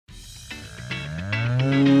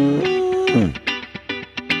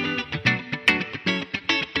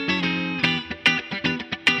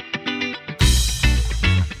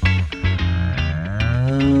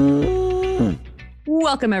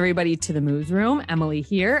Welcome, everybody, to the Moos Room. Emily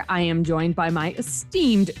here. I am joined by my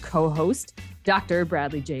esteemed co-host, Dr.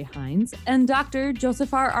 Bradley J. Hines and Dr.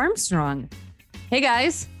 Joseph R. Armstrong. Hey,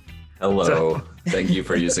 guys. Hello. Thank you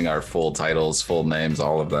for using our full titles, full names,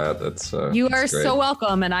 all of that. You are so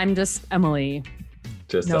welcome, and I'm just Emily.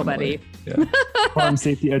 Just nobody. Emily. Yeah. Farm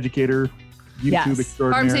safety educator, YouTube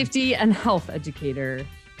extraordinaire. Farm safety and health educator.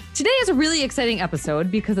 Today is a really exciting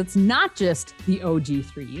episode because it's not just the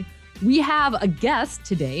OG3. We have a guest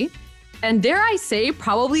today, and dare I say,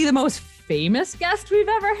 probably the most famous guest we've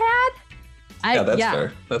ever had.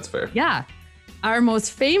 Fair. That's fair. Yeah. Our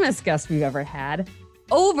most famous guest we've ever had.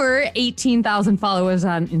 Over 18,000 followers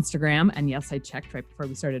on Instagram. And yes, I checked right before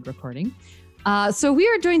we started recording. So we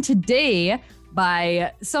are joined today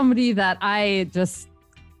by somebody that I just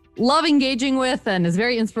love engaging with and is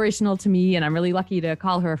very inspirational to me. And I'm really lucky to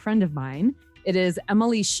call her a friend of mine. It is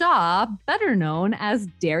Emily Shaw, better known as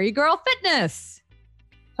Dairy Girl Fitness.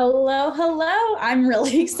 Hello. I'm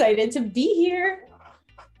really excited to be here.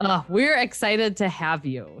 We're excited to have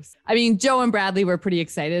you. I mean, Joe and Bradley were pretty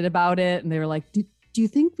excited about it. And they were like, do you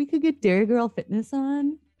think we could get Dairy Girl Fitness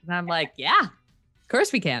on? And I'm like, yeah, of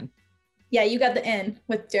course we can. Yeah, you got the in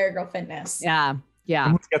with Dairy Girl Fitness. Yeah.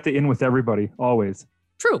 Someone's got the in with everybody, always.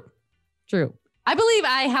 True. I believe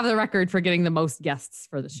I have the record for getting the most guests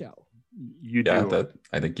for the show. You do. Yeah,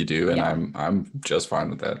 I think you do. And I'm just fine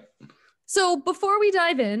with that. So before we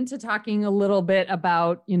dive into talking a little bit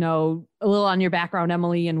about, a little on your background,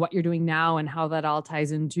 Emily, and what you're doing now and how that all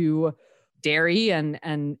ties into dairy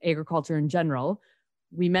and agriculture in general,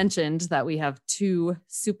 we mentioned that we have two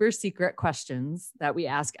super secret questions that we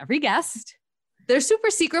ask every guest. They're super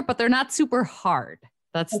secret, but they're not super hard.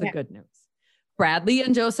 That's the good news. Bradley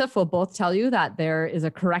and Joseph will both tell you that there is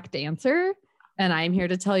a correct answer. And I'm here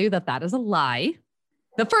to tell you that that is a lie.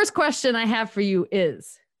 The first question I have for you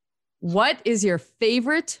is, what is your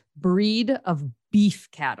favorite breed of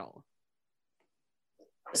beef cattle?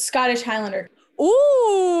 Scottish Highlander.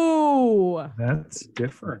 Ooh. That's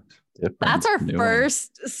different. That's our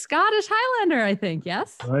first Scottish Highlander, I think.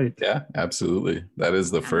 Yes. Right. Yeah, absolutely. That is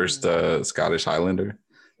the first Scottish Highlander.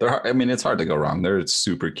 It's hard to go wrong. They're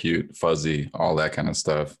super cute, fuzzy, all that kind of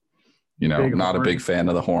stuff. Not a big fan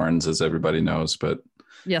of the horns, as everybody knows, but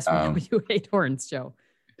yes, you hate horns, Joe.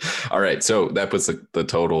 All right, so that puts the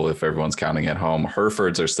total, if everyone's counting at home.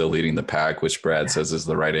 Herefords are still leading the pack, which Brad says is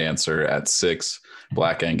the right answer at 6,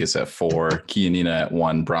 Black Angus at 4, Chianina at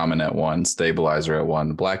 1, Brahman at 1, Stabilizer at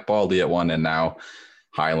 1, Black Baldy at 1, and now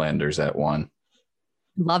Highlanders at 1.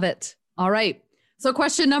 Love it. All right. So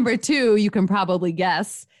question number 2, you can probably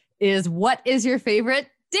guess, is what is your favorite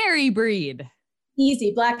dairy breed?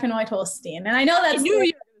 Easy, Black and White Holstein. And I know that's... I'm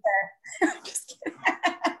just kidding.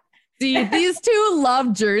 See, these two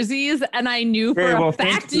love jerseys, and I knew for a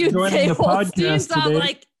fact you'd say Holstein, so I'm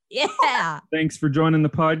like, yeah. Thanks for joining the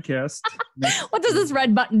podcast. What does this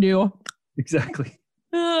red button do? Exactly.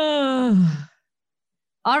 All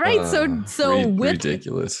right, so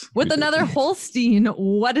ridiculous. With another Holstein,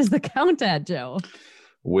 what is the count at, Joe?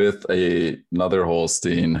 With another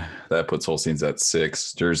Holstein, that puts Holsteins at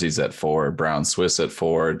 6, Jerseys at 4, Brown Swiss at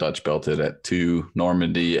 4, Dutch Belted at 2,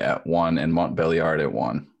 Normandy at 1, and Montbéliard at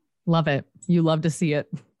 1. Love it. You love to see it.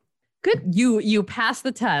 Good. You passed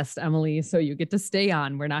the test, Emily, so you get to stay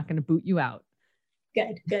on. We're not going to boot you out.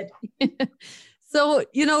 Good. So,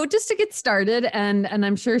 just to get started, and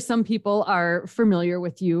I'm sure some people are familiar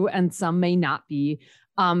with you and some may not be.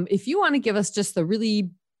 If you want to give us just the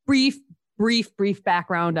really brief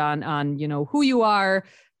background on who you are,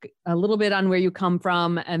 a little bit on where you come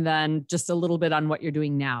from, and then just a little bit on what you're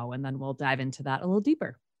doing now. And then we'll dive into that a little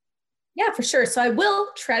deeper. Yeah, for sure. So I will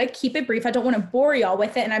try to keep it brief. I don't want to bore y'all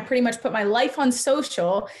with it. And I pretty much put my life on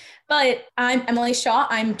social, but I'm Emily Shaw.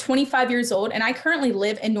 I'm 25 years old and I currently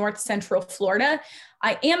live in North Central Florida.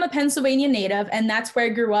 I am a Pennsylvania native, and that's where I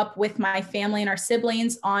grew up with my family and our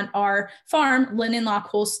siblings on our farm, Linden Lock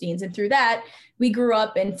Holsteins. And through that, we grew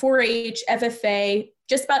up in 4-H, FFA,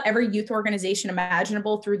 just about every youth organization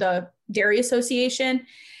imaginable through the Dairy Association.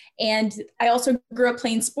 And I also grew up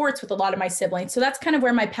playing sports with a lot of my siblings. So that's kind of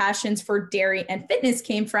where my passions for dairy and fitness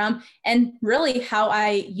came from, and really how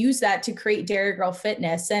I use that to create Dairy Girl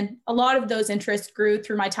Fitness. And a lot of those interests grew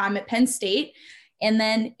through my time at Penn State. And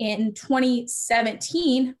then in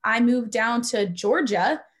 2017, I moved down to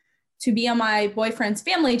Georgia to be on my boyfriend's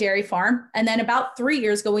family dairy farm. And then about 3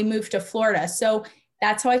 years ago, we moved to Florida. So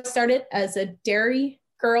that's how I started as a dairy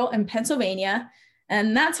girl in Pennsylvania.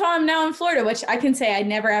 And that's how I'm now in Florida, which I can say I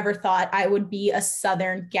never ever thought I would be a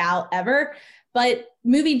Southern gal ever. But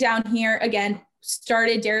moving down here, again,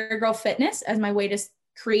 started Dairy Girl Fitness as my way to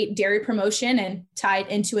create dairy promotion and tied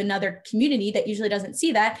into another community that usually doesn't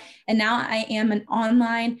see that. And now I am an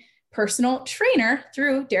online personal trainer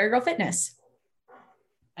through Dairy Girl Fitness.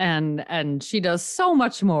 And she does so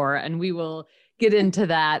much more, and we will get into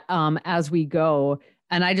that as we go.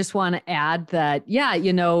 And I just want to add that, yeah,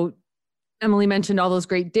 Emily mentioned all those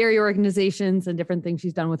great dairy organizations and different things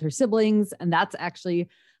she's done with her siblings. And that's actually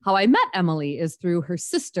how I met Emily, is through her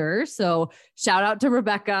sister. So shout out to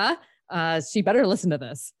Rebecca. She better listen to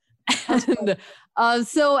this. And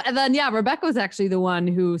then, Rebecca was actually the one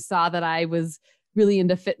who saw that I was really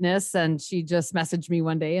into fitness. And she just messaged me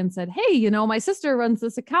one day and said, hey, my sister runs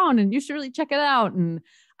this account and you should really check it out. And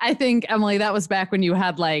I think, Emily, that was back when you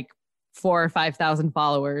had like 4,000 or 5,000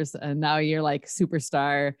 followers, and now you're like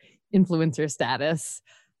superstar influencer status.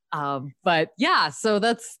 But yeah, so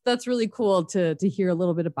that's really cool to hear a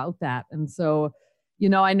little bit about that. And so,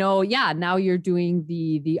 I know, now you're doing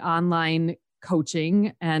the online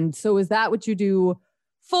coaching. And so is that what you do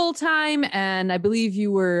full time? And I believe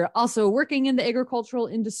you were also working in the agricultural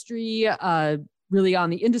industry, really on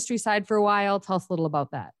the industry side for a while. Tell us a little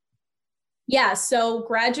about that. Yeah, so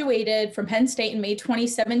graduated from Penn State in May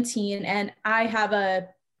 2017, and I have a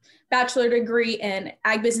bachelor degree in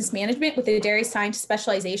ag business management with a dairy science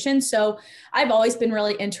specialization. So I've always been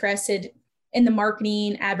really interested in the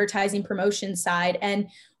marketing, advertising, promotion side. And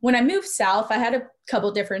when I moved south, I had a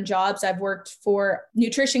couple different jobs. I've worked for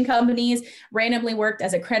nutrition companies, randomly worked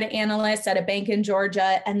as a credit analyst at a bank in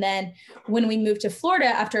Georgia. And then when we moved to Florida,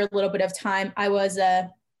 after a little bit of time, I was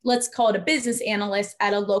let's call it a business analyst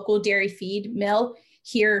at a local dairy feed mill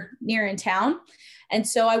here near in town. And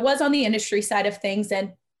so I was on the industry side of things,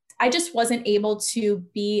 and I just wasn't able to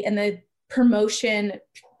be in the promotion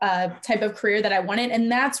type of career that I wanted.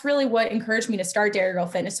 And that's really what encouraged me to start Dairy Girl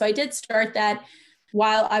Fitness. So I did start that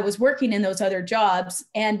while I was working in those other jobs.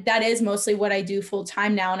 And that is mostly what I do full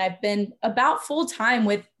time now. And I've been about full time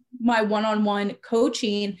with my one-on-one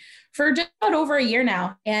coaching for just about over a year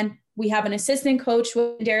now. And we have an assistant coach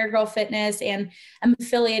with Dairy Girl Fitness, and I'm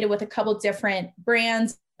affiliated with a couple different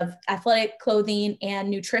brands of athletic clothing and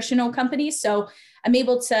nutritional companies. So I'm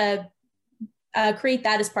able to create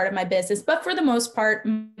that as part of my business. But for the most part,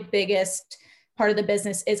 my biggest part of the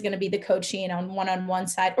business is going to be the coaching on one-on-one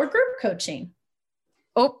side or group coaching.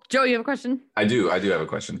 Oh, Joe, you have a question? I do have a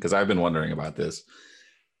question, because I've been wondering about this.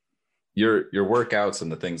 Your workouts and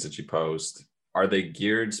the things that you post, are they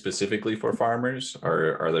geared specifically for farmers,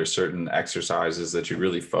 or are there certain exercises that you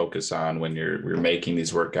really focus on when you're making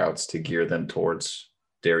these workouts to gear them towards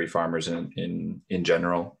dairy farmers in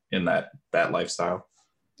general in that lifestyle?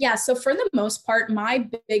 Yeah, so for the most part, my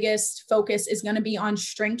biggest focus is going to be on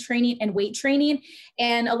strength training and weight training.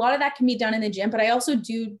 And a lot of that can be done in the gym, but I also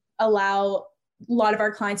do allow a lot of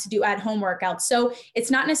our clients to do at-home workouts. So it's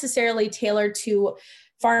not necessarily tailored to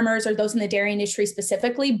farmers or those in the dairy industry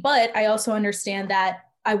specifically, but I also understand that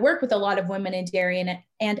I work with a lot of women in dairy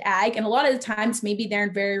and ag, and a lot of the times maybe they're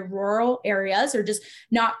in very rural areas or just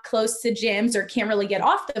not close to gyms or can't really get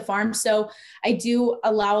off the farm. So I do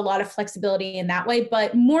allow a lot of flexibility in that way,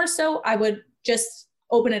 but more so I would just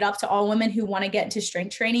open it up to all women who want to get into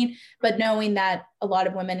strength training, but knowing that a lot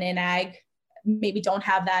of women in ag maybe don't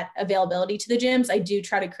have that availability to the gyms, I do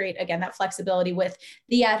try to create, again, that flexibility with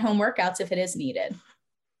the at-home workouts if it is needed.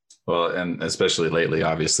 Well, and especially lately,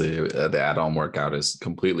 obviously, the at-home workout is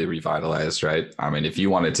completely revitalized, right? I mean, if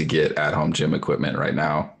you wanted to get at-home gym equipment right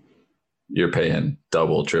now, you're paying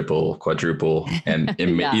double, triple, quadruple, and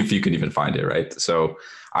yeah. If you can even find it, right? So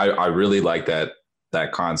I really like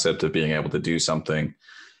that concept of being able to do something.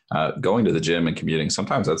 Going to the gym and commuting,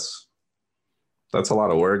 sometimes that's a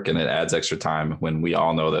lot of work, and it adds extra time when we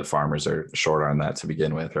all know that farmers are short on that to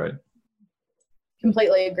begin with, right?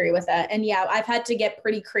 Completely agree with that. And yeah, I've had to get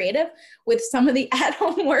pretty creative with some of the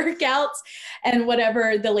at-home workouts and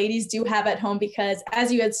whatever the ladies do have at home, because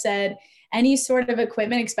as you had said, any sort of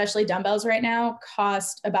equipment, especially dumbbells right now,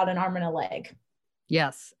 cost about an arm and a leg.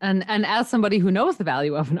 Yes. And as somebody who knows the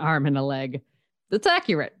value of an arm and a leg, that's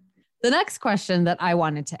accurate. The next question that I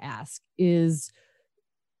wanted to ask is,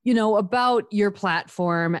 about your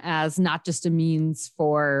platform as not just a means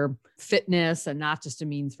for fitness and not just a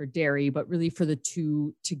means for dairy, but really for the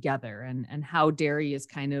two together, and how dairy is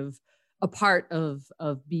kind of a part of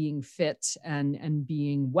being fit and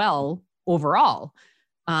being well overall.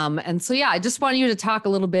 And so, yeah, I just want you to talk a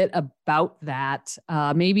little bit about that,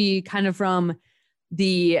 maybe kind of from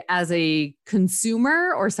as a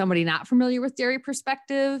consumer or somebody not familiar with dairy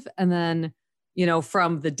perspective, and then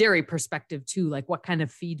from the dairy perspective too, like what kind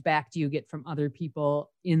of feedback do you get from other people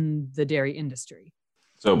in the dairy industry?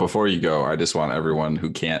 So before you go, I just want everyone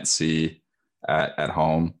who can't see at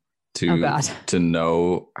home to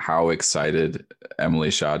know how excited Emily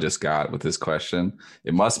Shaw just got with this question.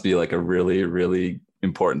 It must be like a really, really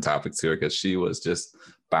important topic to her, because she was just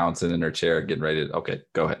bouncing in her chair, getting ready to, okay,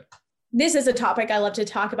 go ahead. This is a topic I love to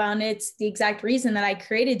talk about, and it's the exact reason that I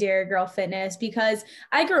created Dairy Girl Fitness, because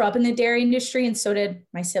I grew up in the dairy industry, and so did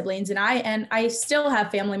my siblings and I still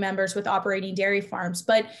have family members with operating dairy farms,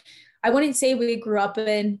 but I wouldn't say we grew up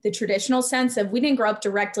in the traditional sense of, we didn't grow up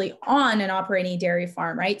directly on an operating dairy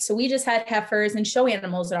farm, right? So we just had heifers and show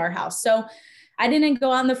animals at our house. So I didn't go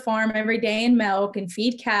on the farm every day and milk and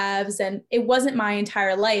feed calves, and it wasn't my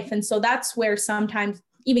entire life. And so that's where sometimes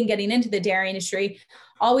even getting into the dairy industry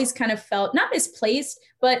always kind of felt not misplaced,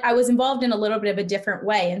 but I was involved in a little bit of a different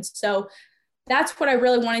way. And so that's what I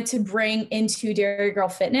really wanted to bring into Dairy Girl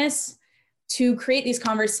Fitness, to create these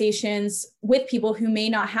conversations with people who may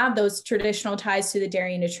not have those traditional ties to the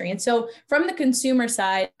dairy industry. And so from the consumer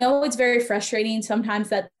side, I know it's very frustrating sometimes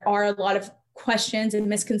that there are a lot of questions and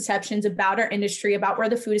misconceptions about our industry, about where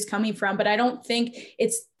the food is coming from. But I don't think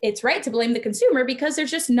it's right to blame the consumer, because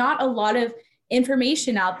there's just not a lot of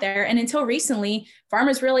information out there. And until recently,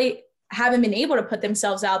 farmers really haven't been able to put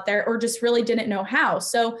themselves out there, or just really didn't know how.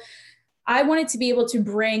 So I wanted to be able to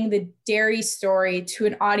bring the dairy story to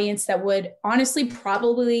an audience that would honestly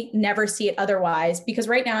probably never see it otherwise. Because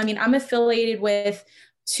right now, I mean, I'm affiliated with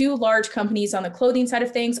 2 large companies on the clothing side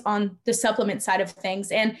of things, on the supplement side of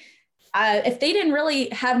things. And if they didn't really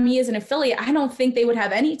have me as an affiliate, I don't think they would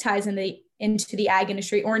have any ties into the ag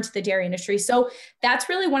industry or into the dairy industry. So that's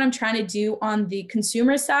really what I'm trying to do on the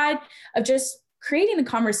consumer side, of just creating the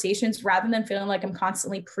conversations rather than feeling like I'm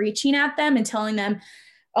constantly preaching at them and telling them,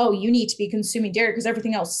 oh, you need to be consuming dairy because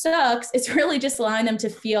everything else sucks. It's really just allowing them to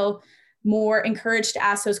feel more encouraged to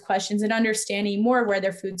ask those questions and understanding more where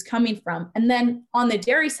their food's coming from. And then on the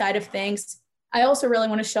dairy side of things, I also really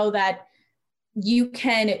want to show that you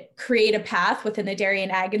can create a path within the dairy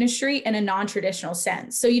and ag industry in a non-traditional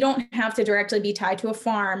sense. So you don't have to directly be tied to a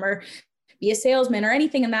farm or be a salesman or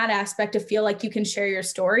anything in that aspect to feel like you can share your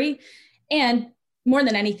story. And more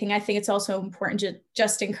than anything, I think it's also important to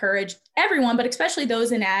just encourage everyone, but especially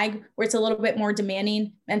those in ag, where it's a little bit more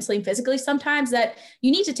demanding mentally and physically sometimes, that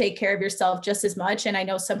you need to take care of yourself just as much. And I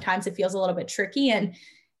know sometimes it feels a little bit tricky, and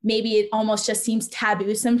maybe it almost just seems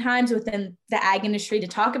taboo sometimes within the ag industry to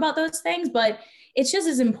talk about those things, but it's just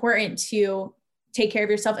as important to take care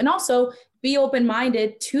of yourself and also be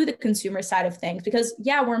open-minded to the consumer side of things, because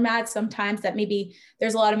yeah, we're mad sometimes that maybe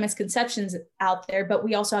there's a lot of misconceptions out there, but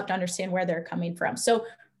we also have to understand where they're coming from. So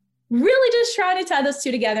really just trying to tie those 2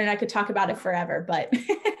 together, and I could talk about it forever, but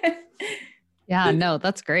yeah, no,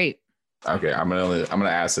 that's great. Okay. I'm going to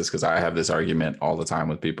ask this because I have this argument all the time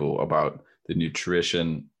with people about the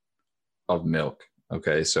nutrition of milk.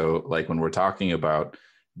 Okay. So like when we're talking about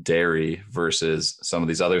dairy versus some of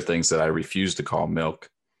these other things that I refuse to call milk,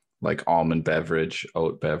 like almond beverage,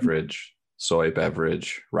 oat beverage, soy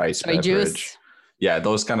beverage, rice beverage. Juice. Yeah,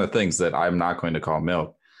 those kind of things that I'm not going to call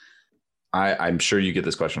milk. I'm sure you get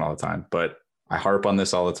this question all the time, but I harp on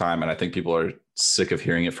this all the time, and I think people are sick of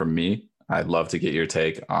hearing it from me. I'd love to get your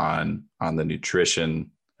take on the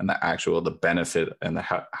nutrition and the benefit and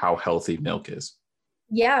how healthy milk is.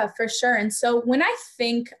 Yeah, for sure. And so when I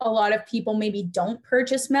think a lot of people maybe don't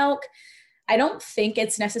purchase milk, I don't think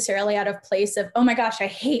it's necessarily out of place of, oh my gosh, I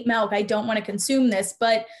hate milk, I don't want to consume this.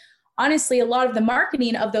 But honestly, a lot of the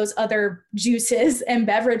marketing of those other juices and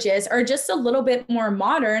beverages are just a little bit more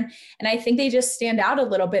modern. And I think they just stand out a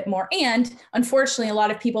little bit more. And unfortunately, a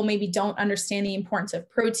lot of people maybe don't understand the importance of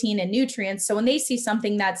protein and nutrients. So when they see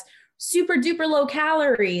something that's super duper low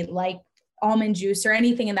calorie, like almond juice or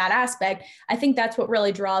anything in that aspect, I think that's what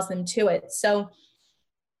really draws them to it. So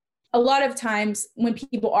a lot of times when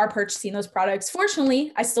people are purchasing those products,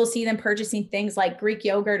 fortunately, I still see them purchasing things like Greek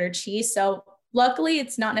yogurt or cheese. So luckily,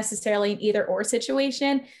 it's not necessarily an either or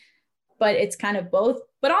situation, but it's kind of both.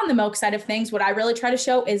 But on the milk side of things, what I really try to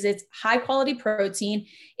show is it's high quality protein.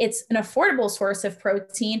 It's an affordable source of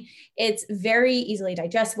protein. It's very easily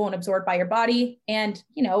digestible and absorbed by your body. And,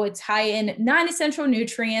 it's high in 9 essential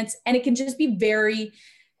nutrients, and it can just be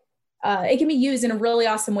it can be used in a really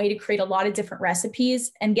awesome way to create a lot of different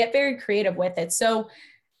recipes and get very creative with it. So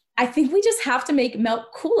I think we just have to make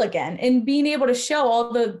milk cool again, and being able to show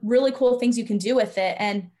all the really cool things you can do with it.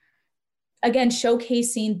 And again,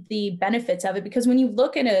 showcasing the benefits of it, because when you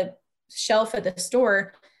look at a shelf at the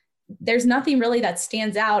store, there's nothing really that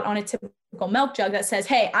stands out on a typical milk jug that says,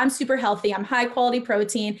 hey, I'm super healthy, I'm high quality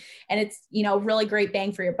protein, and it's, really great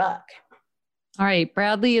bang for your buck. All right,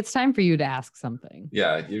 Bradley, it's time for you to ask something.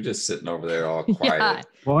 Yeah, you're just sitting over there all quiet. Yeah.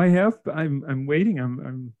 Well, I'm waiting.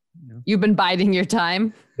 I'm You've been biding your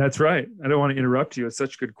time. That's right. I don't want to interrupt you with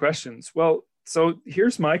such good questions. Well, so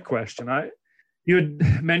here's my question. You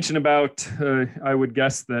had mentioned about, I would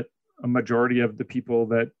guess that a majority of the people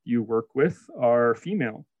that you work with are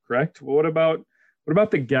female, correct? Well, what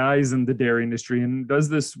about the guys in the dairy industry? And does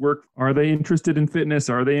this work? Are they interested in fitness?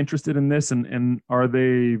 Are they interested in this? And are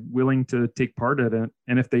they willing to take part in it?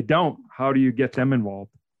 And if they don't, how do you get them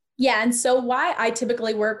involved? Yeah. And so why I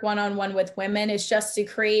typically work one-on-one with women is just to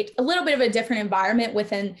create a little bit of a different environment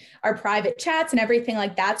within our private chats and everything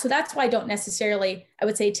like that. So that's why I don't necessarily, I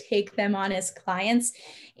would say, take them on as clients.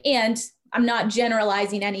 And I'm not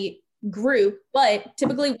generalizing any group, but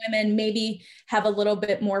typically women maybe have a little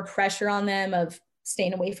bit more pressure on them of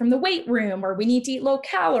staying away from the weight room, or we need to eat low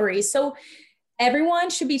calories. So everyone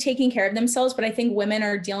should be taking care of themselves, but I think women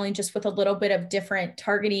are dealing just with a little bit of different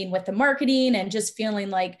targeting with the marketing and just feeling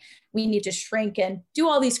like we need to shrink and do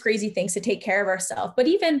all these crazy things to take care of ourselves. But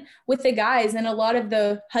even with the guys and a lot of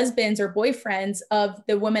the husbands or boyfriends of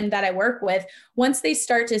the women that I work with, once they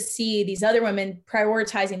start to see these other women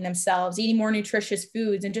prioritizing themselves, eating more nutritious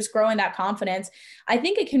foods and just growing that confidence, I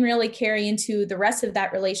think it can really carry into the rest of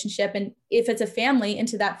that relationship. And if it's a family,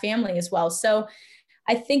 into that family as well. So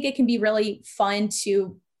I think it can be really fun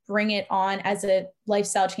to bring it on as a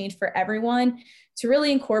lifestyle change for everyone, to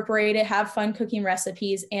really incorporate it, have fun cooking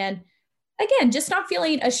recipes, and again, just not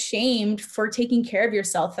feeling ashamed for taking care of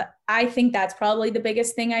yourself. I think that's probably the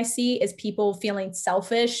biggest thing I see is people feeling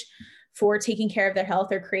selfish for taking care of their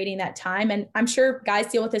health or creating that time. And I'm sure guys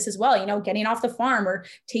deal with this as well, getting off the farm or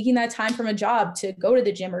taking that time from a job to go to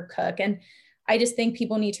the gym or cook. And I just think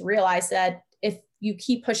people need to realize that if you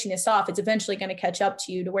keep pushing this off, it's eventually going to catch up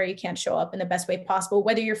to you to where you can't show up in the best way possible,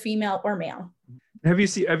 whether you're female or male. Have you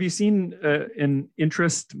seen an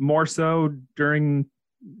interest more so during,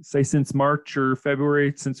 say, since March or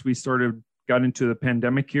February, since we sort of got into the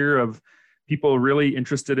pandemic year, of people really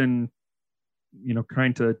interested in,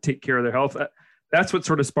 trying to take care of their health? That's what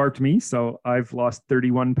sort of sparked me. So I've lost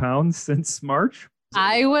 31 pounds since March.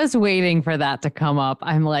 I was waiting for that to come up.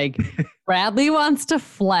 I'm like, Bradley wants to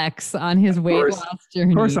flex on his weight loss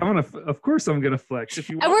journey. Of course I'm gonna flex. If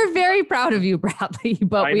you want. And we're very proud of you, Bradley,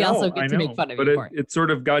 but we also get to make fun of you for it. It sort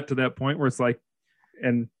of got to that point where it's like,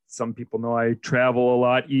 and some people know I travel a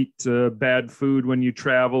lot, eat bad food when you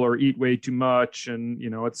travel or eat way too much. And,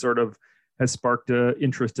 it sort of has sparked an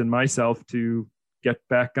interest in myself to get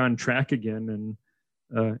back on track again. And,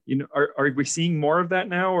 are we seeing more of that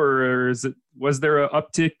now, or was there an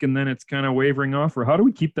uptick and then it's kind of wavering off, or how do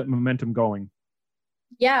we keep that momentum going?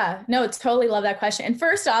 Yeah, no, totally love that question. And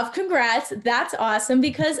first off, congrats. That's awesome,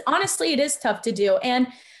 because honestly, it is tough to do. And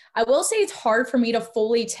I will say it's hard for me to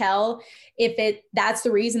fully tell if that's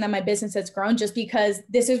the reason that my business has grown, just because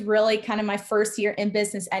this is really kind of my first year in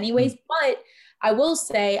business anyways. But I will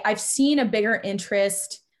say I've seen a bigger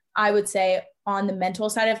interest, I would say, on the mental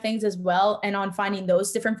side of things as well, and on finding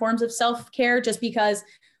those different forms of self-care, just because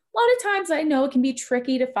a lot of times I know it can be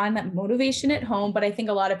tricky to find that motivation at home, but I think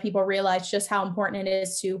a lot of people realize just how important it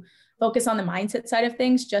is to focus on the mindset side of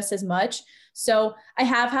things just as much. So I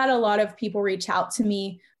have had a lot of people reach out to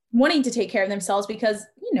me wanting to take care of themselves, because,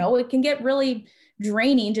 it can get really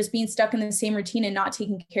draining just being stuck in the same routine and not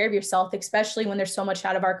taking care of yourself, especially when there's so much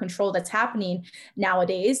out of our control that's happening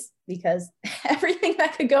nowadays, because everything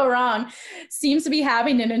that could go wrong seems to be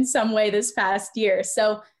happening in some way this past year.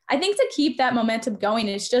 So I think to keep that momentum going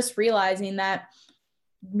is just realizing that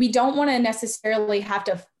we don't want to necessarily have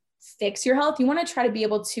to fix your health. You want to try to be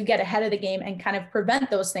able to get ahead of the game and kind of prevent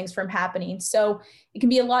those things from happening. So it can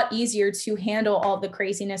be a lot easier to handle all the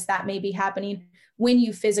craziness that may be happening when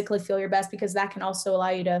you physically feel your best, because that can also allow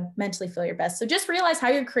you to mentally feel your best. So just realize how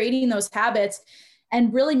you're creating those habits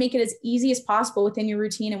and really make it as easy as possible within your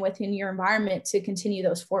routine and within your environment to continue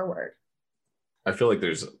those forward. I feel like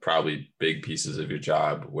there's probably big pieces of your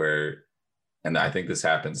job where, and I think this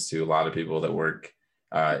happens to a lot of people that work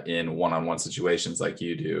in one-on-one situations like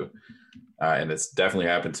you do. And it's definitely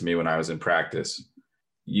happened to me when I was in practice.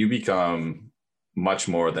 You become much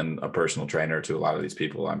more than a personal trainer to a lot of these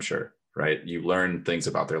people, I'm sure, right? You learn things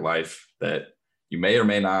about their life that you may or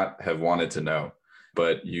may not have wanted to know,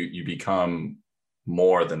 but you become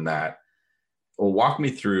more than that. Well, walk me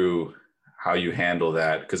through how you handle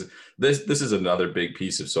that, because this is another big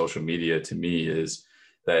piece of social media to me, is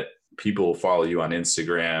that people follow you on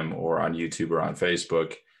Instagram or on YouTube or on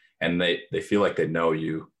Facebook, and they feel like they know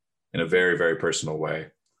you in a very, very personal way.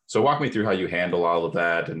 So walk me through how you handle all of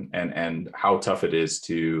that, and how tough it is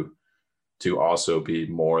to also be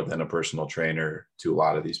more than a personal trainer to a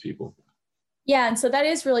lot of these people. Yeah. And so that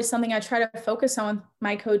is really something I try to focus on with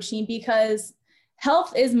my coaching, because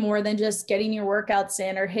health is more than just getting your workouts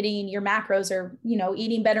in or hitting your macros or,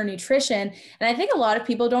 eating better nutrition. And I think a lot of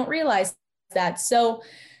people don't realize that. So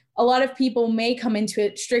a lot of people may come into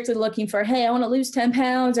it strictly looking for, hey, I want to lose 10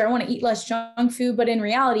 pounds or I want to eat less junk food. But in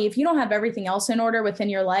reality, if you don't have everything else in order within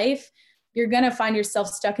your life, you're going to find yourself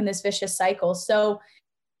stuck in this vicious cycle. So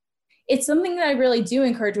it's something that I really do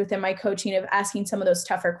encourage within my coaching, of asking some of those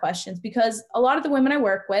tougher questions, because a lot of the women I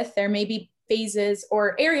work with, there may be phases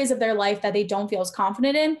or areas of their life that they don't feel as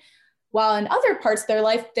confident in, while in other parts of their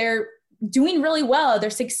life, they're doing really well, they're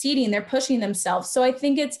succeeding, they're pushing themselves. So I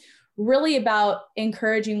think it's really about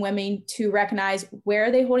encouraging women to recognize, where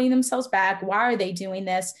are they holding themselves back? Why are they doing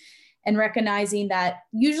this? And recognizing that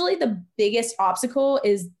usually the biggest obstacle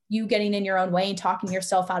is you getting in your own way and talking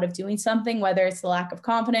yourself out of doing something, whether it's the lack of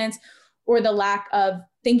confidence or the lack of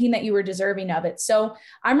thinking that you were deserving of it. So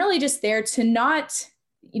I'm really just there to not,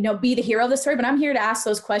 be the hero of the story, but I'm here to ask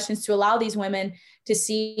those questions to allow these women to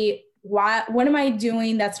see, what am I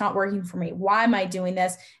doing that's not working for me? Why am I doing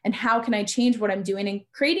this? And how can I change what I'm doing, and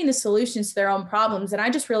creating the solutions to their own problems? And I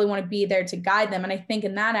just really want to be there to guide them. And I think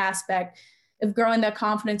in that aspect of growing that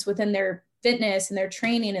confidence within their fitness and their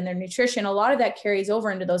training and their nutrition, a lot of that carries over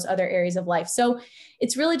into those other areas of life. So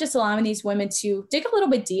it's really just allowing these women to dig a little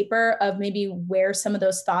bit deeper of maybe where some of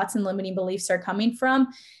those thoughts and limiting beliefs are coming from,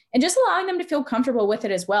 and just allowing them to feel comfortable with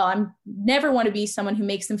it as well. I'm never want to be someone who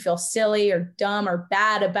makes them feel silly or dumb or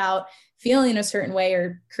bad about feeling a certain way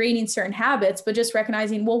or creating certain habits, but just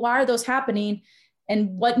recognizing, well, why are those happening and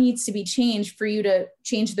what needs to be changed for you to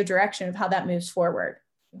change the direction of how that moves forward.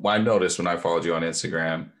 Well, I noticed when I followed you on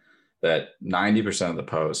Instagram that 90% of the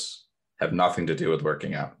posts have nothing to do with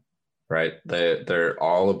working out, right? They're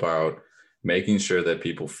all about making sure that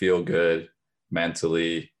people feel good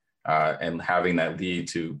mentally, and having that lead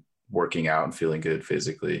to working out and feeling good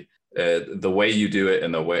physically. The way you do it,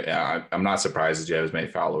 and the way I'm not surprised that you have as many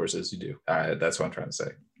followers as you do. That's what I'm trying to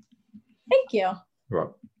say. Thank you. You're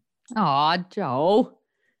welcome. Aw, Joe.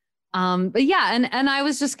 But yeah, and I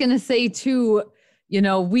was just gonna say too,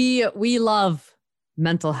 we love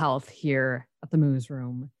mental health here at the Moos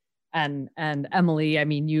Room. And Emily, I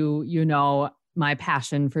mean, you know my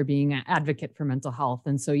passion for being an advocate for mental health.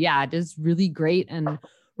 And so yeah, it is really great and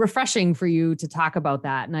refreshing for you to talk about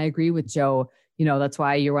that. And I agree with Joe. That's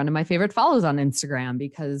why you're one of my favorite follows on Instagram,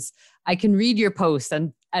 because I can read your posts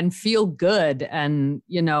and feel good. And,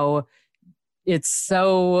 it's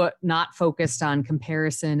so not focused on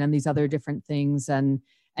comparison and these other different things. And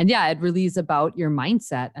yeah, it really is about your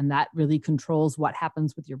mindset, and that really controls what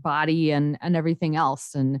happens with your body and everything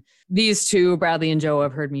else. And these two, Bradley and Joe,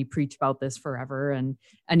 have heard me preach about this forever. And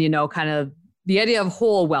kind of the idea of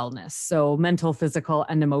whole wellness. So mental, physical,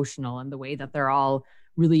 and emotional, and the way that they're all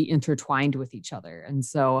really intertwined with each other. And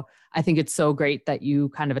so I think it's so great that you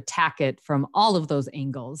kind of attack it from all of those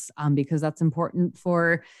angles, because that's important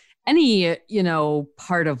for any,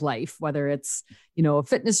 part of life, whether it's, a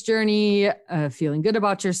fitness journey, feeling good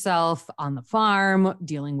about yourself, on the farm,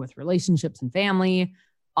 dealing with relationships and family,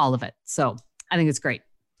 all of it. So I think it's great.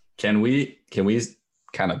 Can we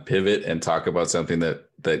kind of pivot and talk about something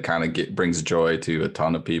that kind of brings joy to a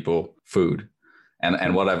ton of people? Food.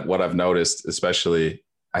 And what I've noticed, especially,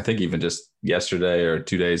 I think even just yesterday or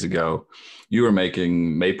 2 days ago, you were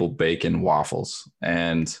making maple bacon waffles,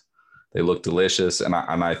 and they look delicious. And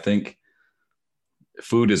I think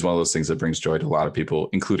food is one of those things that brings joy to a lot of people,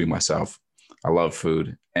 including myself. I love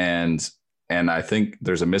food. And I think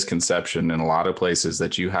there's a misconception in a lot of places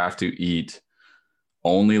that you have to eat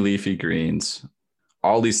only leafy greens,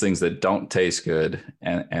 all these things that don't taste good.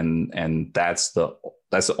 And that's the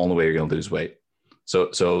only way you're going to lose weight.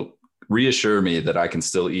 So reassure me that I can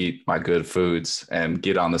still eat my good foods and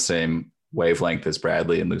get on the same wavelength as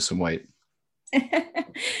Bradley and lose some weight.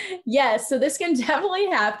 Yes, so this can definitely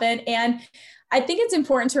happen. And I think it's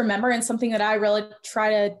important to remember, and something that I really try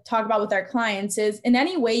to talk about with our clients, is in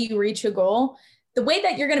any way you reach a goal, the way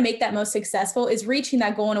that you're going to make that most successful is reaching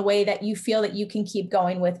that goal in a way that you feel that you can keep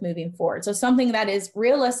going with moving forward. So something that is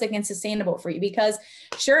realistic and sustainable for you, because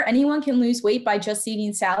sure, anyone can lose weight by just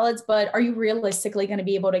eating salads, but are you realistically going to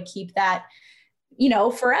be able to keep that,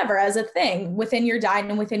 forever as a thing within your diet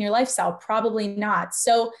and within your lifestyle? Probably not.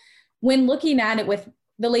 So when looking at it with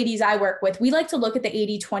the ladies I work with, we like to look at the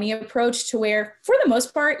 80-20 approach, to where, for the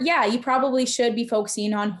most part, yeah, you probably should be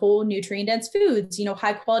focusing on whole nutrient dense foods,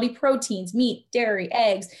 high quality proteins, meat, dairy,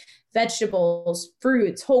 eggs, vegetables,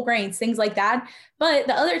 fruits, whole grains, things like that. But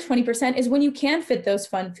the other 20% is when you can fit those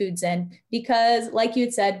fun foods in, because like you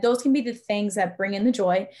had said, those can be the things that bring in the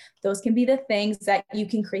joy. Those can be the things that you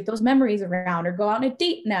can create those memories around, or go out on a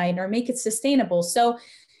date night, or make it sustainable. So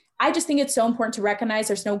I just think it's so important to recognize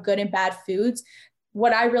there's no good and bad foods.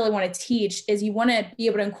 What I really want to teach is you want to be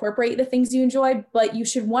able to incorporate the things you enjoy, but you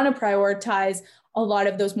should want to prioritize a lot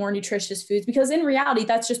of those more nutritious foods, because in reality,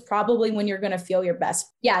 that's just probably when you're going to feel your best.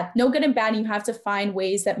 Yeah, no good and bad. And you have to find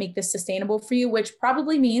ways that make this sustainable for you, which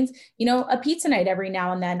probably means, a pizza night every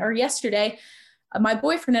now and then. Or yesterday, my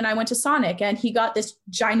boyfriend and I went to Sonic, and he got this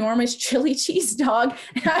ginormous chili cheese dog,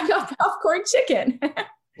 and I got popcorn chicken.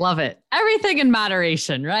 Love it. Everything in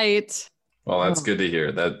moderation, right? Well, that's good to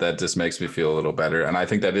hear. That just makes me feel a little better. And I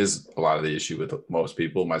think that is a lot of the issue with most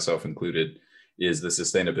people, myself included, is the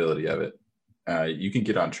sustainability of it. You can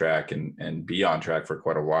get on track and be on track for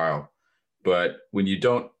quite a while. But when you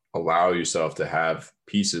don't allow yourself to have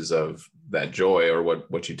pieces of that joy or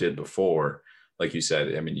what you did before, like you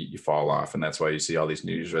said, I mean, you fall off. And that's why you see all these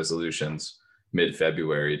New Year's resolutions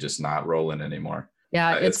mid-February just not rolling anymore.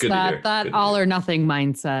 Yeah, it's good that all or nothing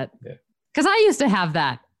mindset. Yeah. Because I used to have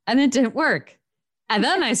that and it didn't work. And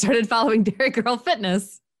then I started following Dairy Girl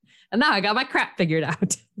Fitness. And now I got my crap figured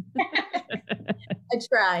out. I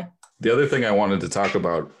try. The other thing I wanted to talk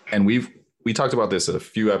about, and we talked about this a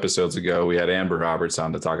few episodes ago. We had Amber Roberts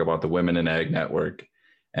on to talk about the Women in Ag Network.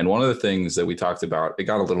 And one of the things that we talked about, it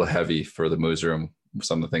got a little heavy for the Moos Room,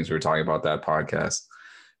 some of the things we were talking about that podcast.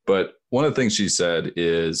 But one of the things she said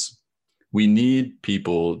is we need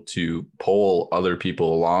people to pull other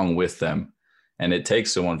people along with them. And it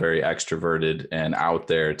takes someone very extroverted and out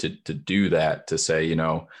there to do that, to say,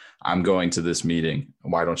 I'm going to this meeting.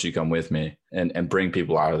 Why don't you come with me? And bring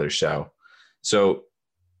people out of their shell. So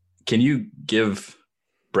can you give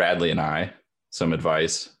Bradley and I some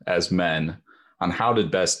advice as men on how to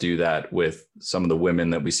best do that with some of the women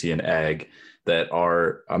that we see in ag that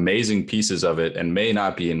are amazing pieces of it and may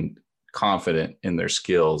not be confident in their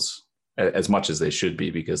skills as much as they should be,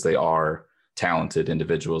 because they are talented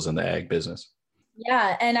individuals in the ag business?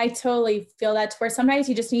 Yeah. And I totally feel that, to where sometimes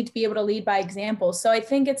you just need to be able to lead by example. So I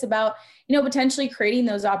think it's about, potentially creating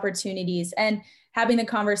those opportunities and having the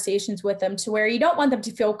conversations with them, to where you don't want them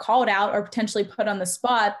to feel called out or potentially put on the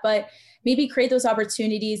spot, but maybe create those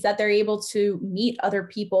opportunities that they're able to meet other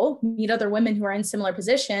people, meet other women who are in similar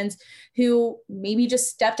positions, who maybe just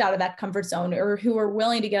stepped out of that comfort zone, or who are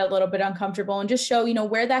willing to get a little bit uncomfortable, and just show,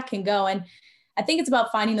 where that can go. And I think it's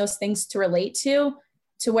about finding those things to relate to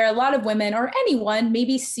where a lot of women, or anyone,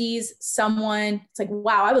 maybe sees someone, it's like,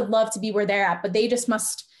 wow, I would love to be where they're at, but they just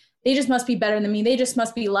must be better than me. They just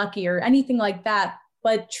must be lucky, or anything like that.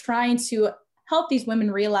 But trying to help these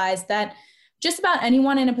women realize that just about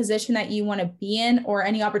anyone in a position that you want to be in, or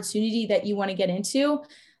any opportunity that you want to get into,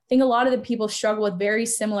 I think a lot of the people struggle with very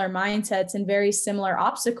similar mindsets and very similar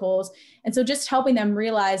obstacles. And so just helping them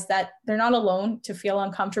realize that they're not alone to feel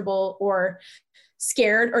uncomfortable or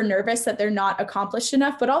scared or nervous that they're not accomplished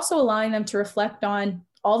enough, but also allowing them to reflect on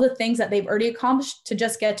all the things that they've already accomplished to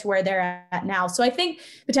just get to where they're at now. So I think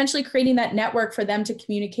potentially creating that network for them to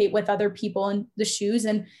communicate with other people in the shoes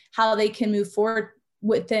and how they can move forward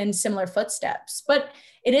within similar footsteps. But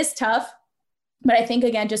it is tough. But I think,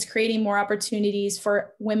 again, just creating more opportunities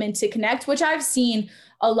for women to connect, which I've seen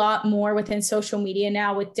a lot more within social media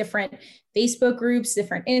now, with different Facebook groups,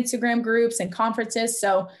 different Instagram groups and conferences.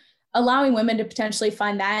 So allowing women to potentially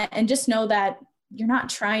find that, and just know that you're not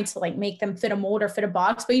trying to make them fit a mold or fit a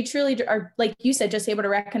box, but you truly are, like you said, just able to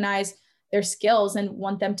recognize their skills and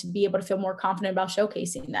want them to be able to feel more confident about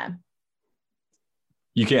showcasing them.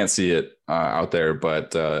 You can't see it out there,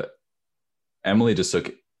 but Emily just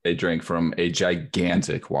took a drink from a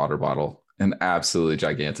gigantic water bottle, an absolutely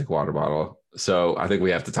gigantic water bottle. So I think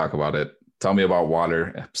we have to talk about it. Tell me about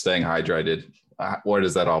water, staying hydrated. Where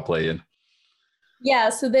does that all play in? Yeah,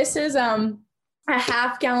 so this is a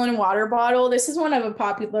half-gallon water bottle. This is one of the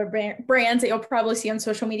popular brands that you'll probably see on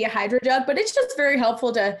social media, Hydro Jug, but it's just very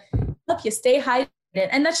helpful to help you stay hydrated.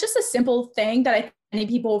 And that's just a simple thing that I think many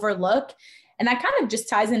people overlook. And that kind of just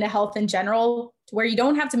ties into health in general, to where you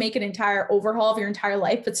don't have to make an entire overhaul of your entire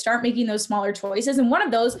life, but start making those smaller choices. And one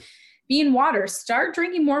of those being water. Start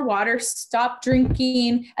drinking more water. Stop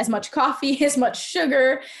drinking as much coffee, as much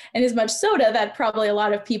sugar, and as much soda that probably a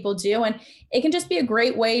lot of people do. And it can just be a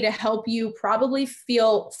great way to help you probably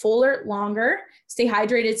feel fuller longer, stay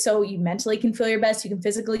hydrated so you mentally can feel your best, you can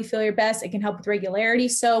physically feel your best. It can help with regularity.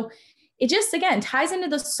 So it just, again, ties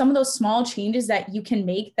into some of those small changes that you can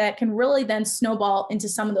make that can really then snowball into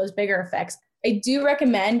some of those bigger effects. I do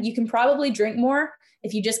recommend, you can probably drink more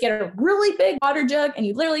if you just get a really big water jug and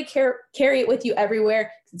you literally carry it with you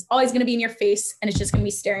everywhere, it's always going to be in your face and it's just going to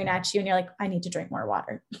be staring at you. And you're like, I need to drink more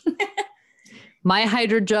water. My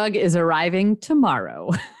hydro jug is arriving tomorrow.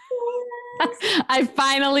 I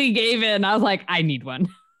finally gave in. I was like, I need one.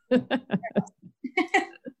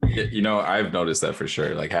 You know, I've noticed that for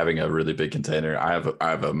sure. Like having a really big container, I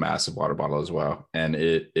have a massive water bottle as well, and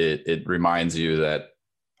it reminds you that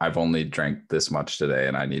I've only drank this much today,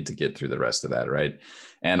 and I need to get through the rest of that, right?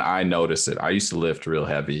 And I noticed it. I used to lift real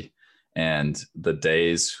heavy, and the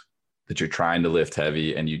days that you're trying to lift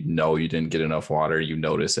heavy and you know you didn't get enough water, you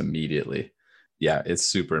notice immediately. Yeah, it's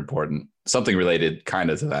super important. Something related kind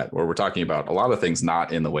of to that, where we're talking about a lot of things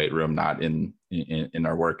not in the weight room, not in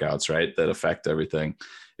our workouts, right, that affect everything,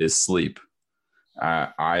 is sleep.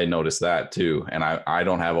 I noticed that too. And I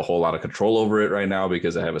don't have a whole lot of control over it right now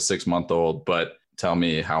because I have a 6-month-old, but tell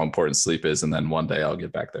me how important sleep is. And then one day I'll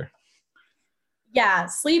get back there. Yeah,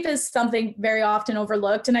 sleep is something very often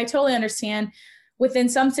overlooked. And I totally understand within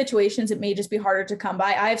some situations, it may just be harder to come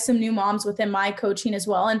by. I have some new moms within my coaching as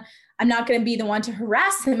well. And I'm not going to be the one to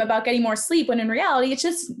harass them about getting more sleep when in reality, it's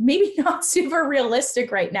just maybe not super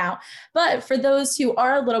realistic right now. But for those who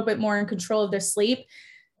are a little bit more in control of their sleep,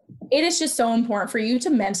 it is just so important for you to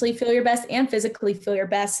mentally feel your best and physically feel your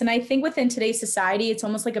best. And I think within today's society, it's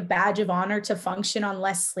almost like a badge of honor to function on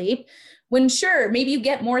less sleep. When sure, maybe you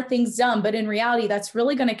get more things done, but in reality, that's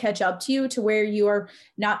really going to catch up to you to where you are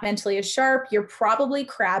not mentally as sharp. You're probably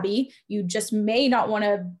crabby. You just may not want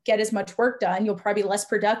to get as much work done. You'll probably be less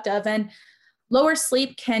productive. And lower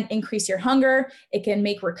sleep can increase your hunger. It can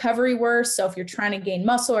make recovery worse. So if you're trying to gain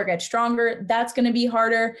muscle or get stronger, that's going to be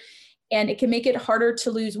harder. And it can make it harder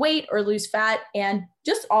to lose weight or lose fat. And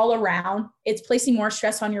just all around, it's placing more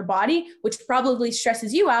stress on your body, which probably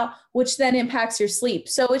stresses you out, which then impacts your sleep.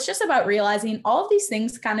 So it's just about realizing all of these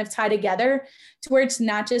things kind of tie together to where it's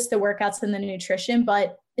not just the workouts and the nutrition,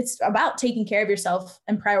 but it's about taking care of yourself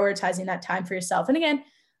and prioritizing that time for yourself. And again,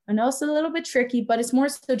 I know it's a little bit tricky, but it's more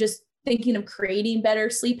so just thinking of creating better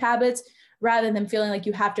sleep habits rather than feeling like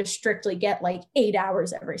you have to strictly get like 8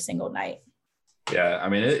 hours every single night. Yeah, I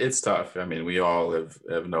mean, it's tough. I mean, we all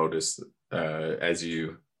have noticed as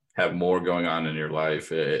you have more going on in your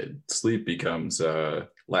life, sleep becomes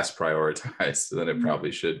less prioritized than it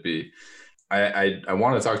probably should be. I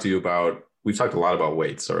want to talk to you about, we've talked a lot about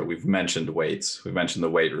weights, or we've mentioned weights. We've mentioned the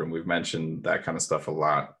weight room. We've mentioned that kind of stuff a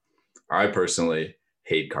lot. I personally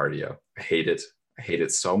hate cardio. I hate it. I hate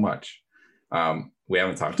it so much. We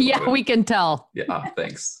haven't talked about it. Yeah, we can tell. Yeah,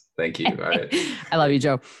 thanks. Thank you. I love you,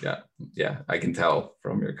 Joe. Yeah. I can tell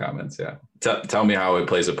from your comments. Yeah. Tell me how it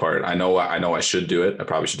plays a part. I know I should do it. I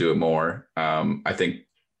probably should do it more. I think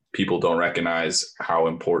people don't recognize how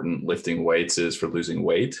important lifting weights is for losing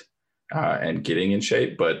weight and getting in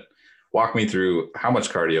shape. But walk me through, how much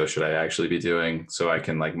cardio should I actually be doing so I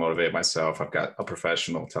can like motivate myself? I've got a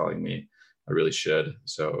professional telling me I really should.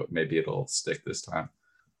 So maybe it'll stick this time.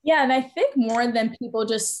 Yeah. And I think more than people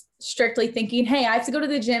just strictly thinking, hey, I have to go to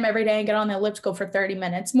the gym every day and get on the elliptical for 30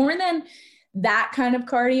 minutes, more than that kind of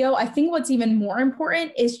cardio, I think what's even more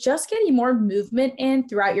important is just getting more movement in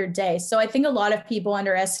throughout your day. So I think a lot of people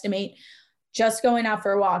underestimate just going out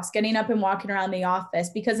for walks, getting up and walking around the office,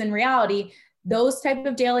 because in reality, those type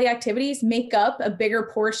of daily activities make up a bigger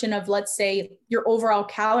portion of, let's say, your overall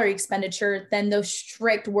calorie expenditure than those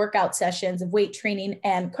strict workout sessions of weight training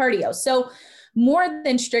and cardio. So more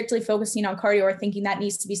than strictly focusing on cardio or thinking that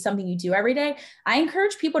needs to be something you do every day, I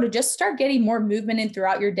encourage people to just start getting more movement in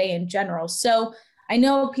throughout your day in general. So I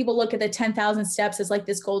know people look at the 10,000 steps as like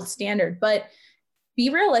this gold standard, but be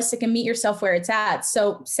realistic and meet yourself where it's at.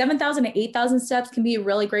 So 7,000 to 8,000 steps can be a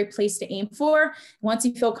really great place to aim for. Once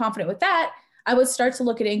you feel confident with that, I would start to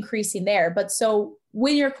look at increasing there. But so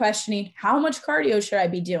when you're questioning how much cardio should I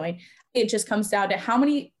be doing, it just comes down to how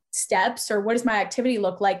many steps or what does my activity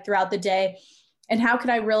look like throughout the day? And how can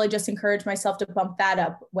I really just encourage myself to bump that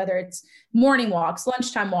up, whether it's morning walks,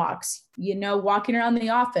 lunchtime walks, walking around the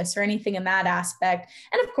office or anything in that aspect.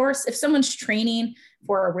 And of course, if someone's training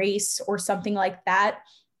for a race or something like that,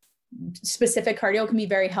 specific cardio can be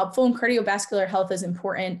very helpful, and cardiovascular health is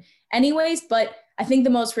important anyways. But I think the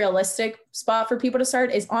most realistic spot for people to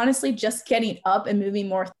start is honestly just getting up and moving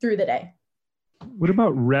more through the day. What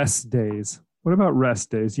about rest days?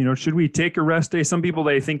 Should we take a rest day? Some people,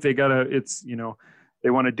 they think they they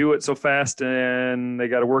want to do it so fast and they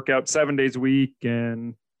got to work out 7 days a week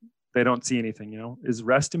and they don't see anything, Is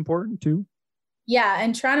rest important too? Yeah.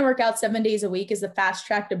 And trying to work out 7 days a week is the fast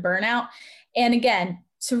track to burnout. And again,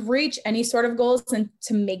 to reach any sort of goals and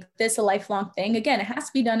to make this a lifelong thing, again, it has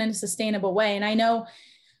to be done in a sustainable way. And I know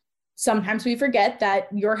sometimes we forget that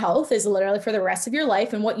your health is literally for the rest of your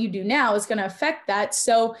life, and what you do now is going to affect that.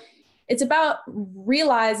 So it's about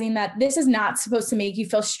realizing that this is not supposed to make you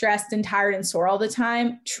feel stressed and tired and sore all the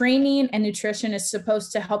time. Training and nutrition is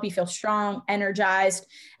supposed to help you feel strong, energized,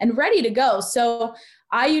 and ready to go. So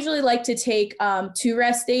I usually like to take 2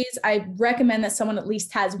 rest days. I recommend that someone at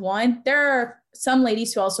least has 1. There are some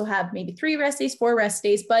ladies who also have maybe 3 rest days, 4 rest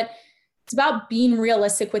days, but it's about being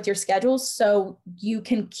realistic with your schedules so you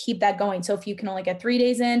can keep that going. So if you can only get 3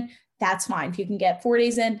 days in, that's fine. If you can get 4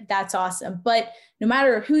 days in, that's awesome. But no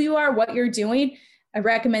matter who you are, what you're doing, I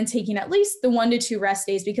recommend taking at least the 1 to 2 rest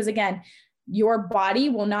days, because again, your body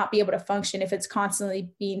will not be able to function if it's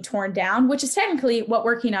constantly being torn down, which is technically what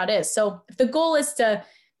working out is. So if the goal is to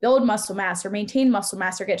build muscle mass or maintain muscle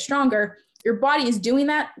mass or get stronger, your body is doing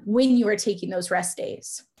that when you are taking those rest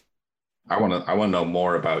days. I want to know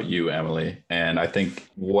more about you, Emily. And I think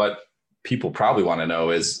what people probably want to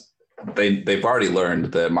know is they've already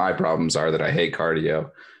learned that my problems are that I hate cardio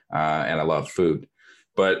and I love food.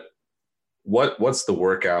 But what's the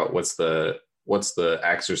workout? What's the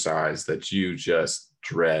exercise that you just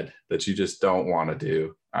dread, that you just don't want to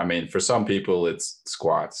do? I mean, for some people it's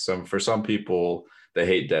squats. For some people they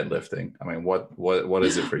hate deadlifting. I mean, what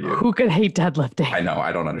is it for you? Who could hate deadlifting? I know,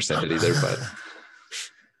 I don't understand it either, but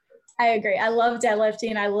I agree. I love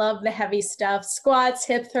deadlifting. I love the heavy stuff, squats,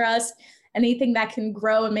 hip thrusts, anything that can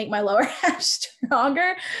grow and make my lower half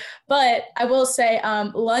stronger. But I will say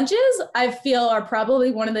lunges, I feel, are probably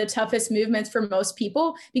one of the toughest movements for most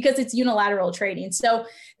people because it's unilateral training. So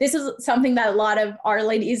this is something that a lot of our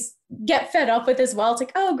ladies get fed up with as well. It's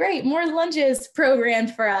like, oh, great, more lunges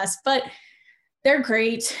programmed for us. But they're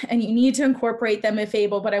great and you need to incorporate them if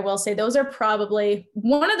able. But I will say those are probably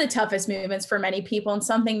one of the toughest movements for many people and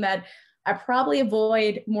something that I probably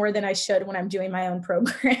avoid more than I should when I'm doing my own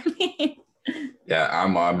programming. Yeah,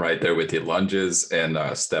 I'm right there with you. Lunges and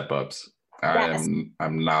step ups. Yes.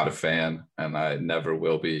 I'm not a fan, and I never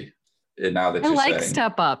will be. And now that I you're like saying,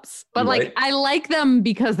 step ups, but You like like- I like them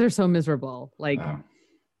because they're so miserable. Like,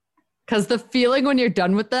 because the feeling when you're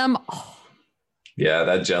done with them, yeah,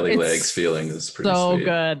 that jelly it's legs feeling is pretty so sweet.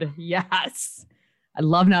 good. Yes, I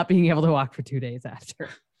love not being able to walk for 2 days after.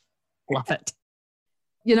 Love it.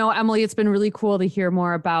 You know, Emily, it's been really cool to hear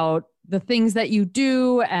more about the things that you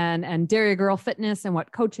do and Dairy Girl Fitness and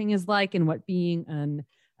what coaching is like and what being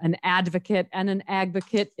an advocate and an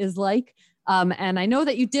advocate is like. And I know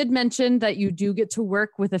that you did mention that you do get to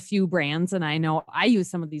work with a few brands, and I know I use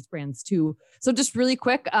some of these brands too. So just really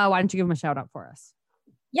quick, why don't you give them a shout out for us?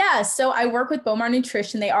 Yeah, so I work with Bomar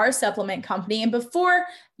Nutrition. They are a supplement company. And before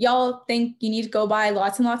y'all think you need to go buy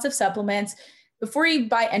lots and lots of supplements, before you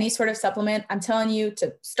buy any sort of supplement, I'm telling you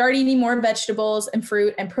to start eating more vegetables and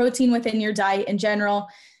fruit and protein within your diet in general.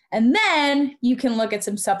 And then you can look at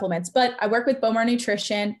some supplements. But I work with Bomar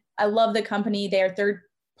Nutrition. I love the company. They are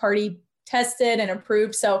third-party tested and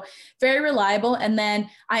approved, so very reliable. And then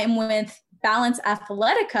I am with Balance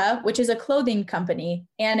Athletica, which is a clothing company.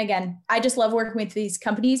 And again, I just love working with these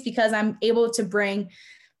companies because I'm able to bring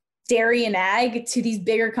dairy and ag to these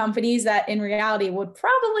bigger companies that in reality would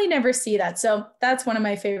probably never see that. So that's one of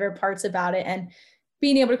my favorite parts about it, and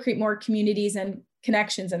being able to create more communities and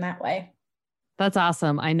connections in that way. That's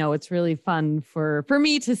awesome. I know it's really fun for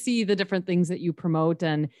me to see the different things that you promote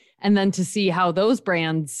and then to see how those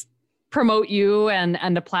brands promote you and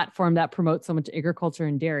a platform that promotes so much agriculture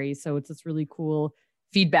and dairy. So it's this really cool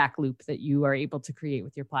feedback loop that you are able to create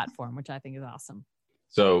with your platform, which I think is awesome.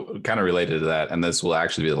 So kind of related to that, and this will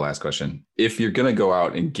actually be the last question. If you're going to go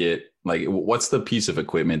out and get, like, what's the piece of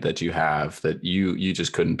equipment that you have that you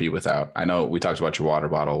just couldn't be without? I know we talked about your water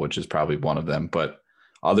bottle, which is probably one of them, but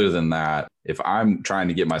other than that, if I'm trying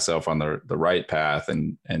to get myself on the right path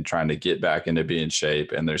and trying to get back into being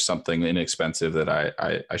shape, and there's something inexpensive that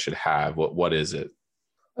I should have, what is it?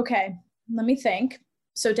 Okay, let me think.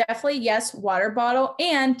 So definitely, yes, water bottle.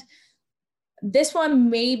 And this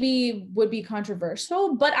one maybe would be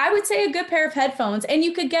controversial, but I would say a good pair of headphones. And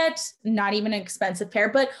you could get not even an expensive pair,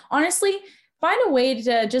 but honestly, find a way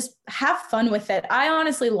to just have fun with it. I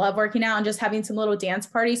honestly love working out and just having some little dance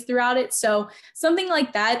parties throughout it. So something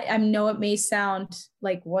like that, I know it may sound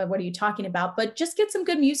like, what are you talking about? But just get some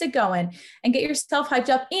good music going and get yourself hyped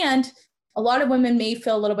up. And a lot of women may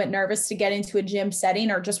feel a little bit nervous to get into a gym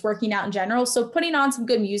setting or just working out in general. So putting on some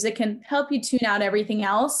good music can help you tune out everything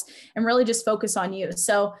else and really just focus on you.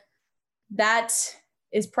 So that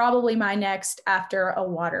is probably my next after a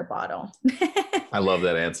water bottle. I love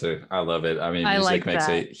that answer. I love it. I mean, music makes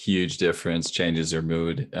a huge difference, changes your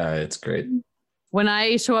mood. It's great. When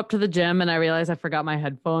I show up to the gym and I realize I forgot my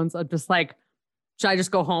headphones, I'm just like, should I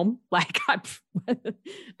just go home? Like,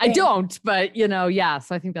 I don't, but yeah.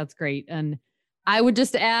 So I think that's great. And I would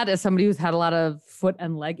just add, as somebody who's had a lot of foot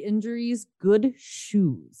and leg injuries, good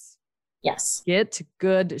shoes. Yes. Get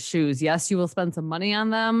good shoes. Yes, you will spend some money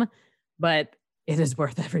on them, but it is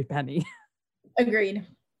worth every penny. Agreed.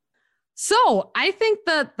 So I think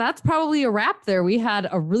that's probably a wrap there. We had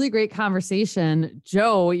a really great conversation.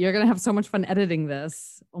 Joe, you're going to have so much fun editing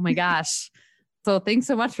this. Oh my gosh. So thanks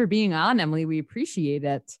so much for being on, Emily. We appreciate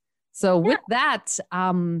it. So with that,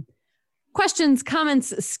 questions,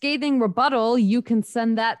 comments, scathing rebuttal, you can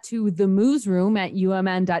send that to the Moos Room at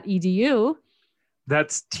umn.edu.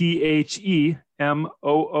 That's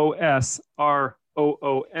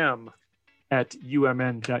THEMOOSROOM at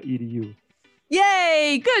umn.edu.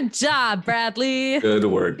 Yay! Good job, Bradley. Good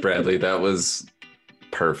work, Bradley. That was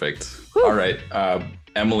perfect. Whew. All right.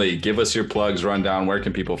 Emily, give us your plugs, rundown. Where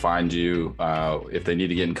can people find you if they need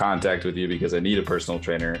to get in contact with you because I need a personal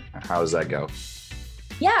trainer? How does that go?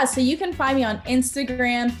 Yeah, so you can find me on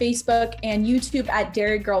Instagram, Facebook, and YouTube at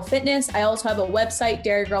Dairy Girl Fitness. I also have a website,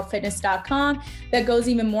 dairygirlfitness.com, that goes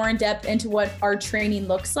even more in depth into what our training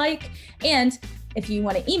looks like. And if you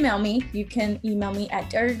want to email me, you can email me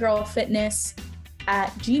at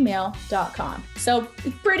dairygirlfitness@gmail.com. So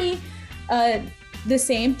it's pretty the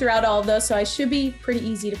same throughout all of those. So I should be pretty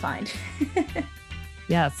easy to find.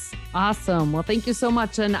 Yes. Awesome. Well, thank you so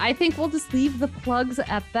much. And I think we'll just leave the plugs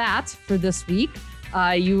at that for this week.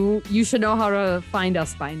 You should know how to find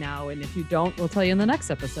us by now. And if you don't, we'll tell you in the next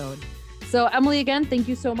episode. So Emily, again, thank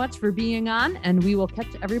you so much for being on, and we will catch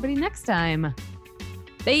everybody next time.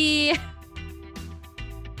 Bye.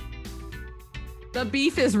 The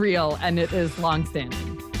beef is real and it is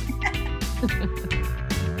longstanding.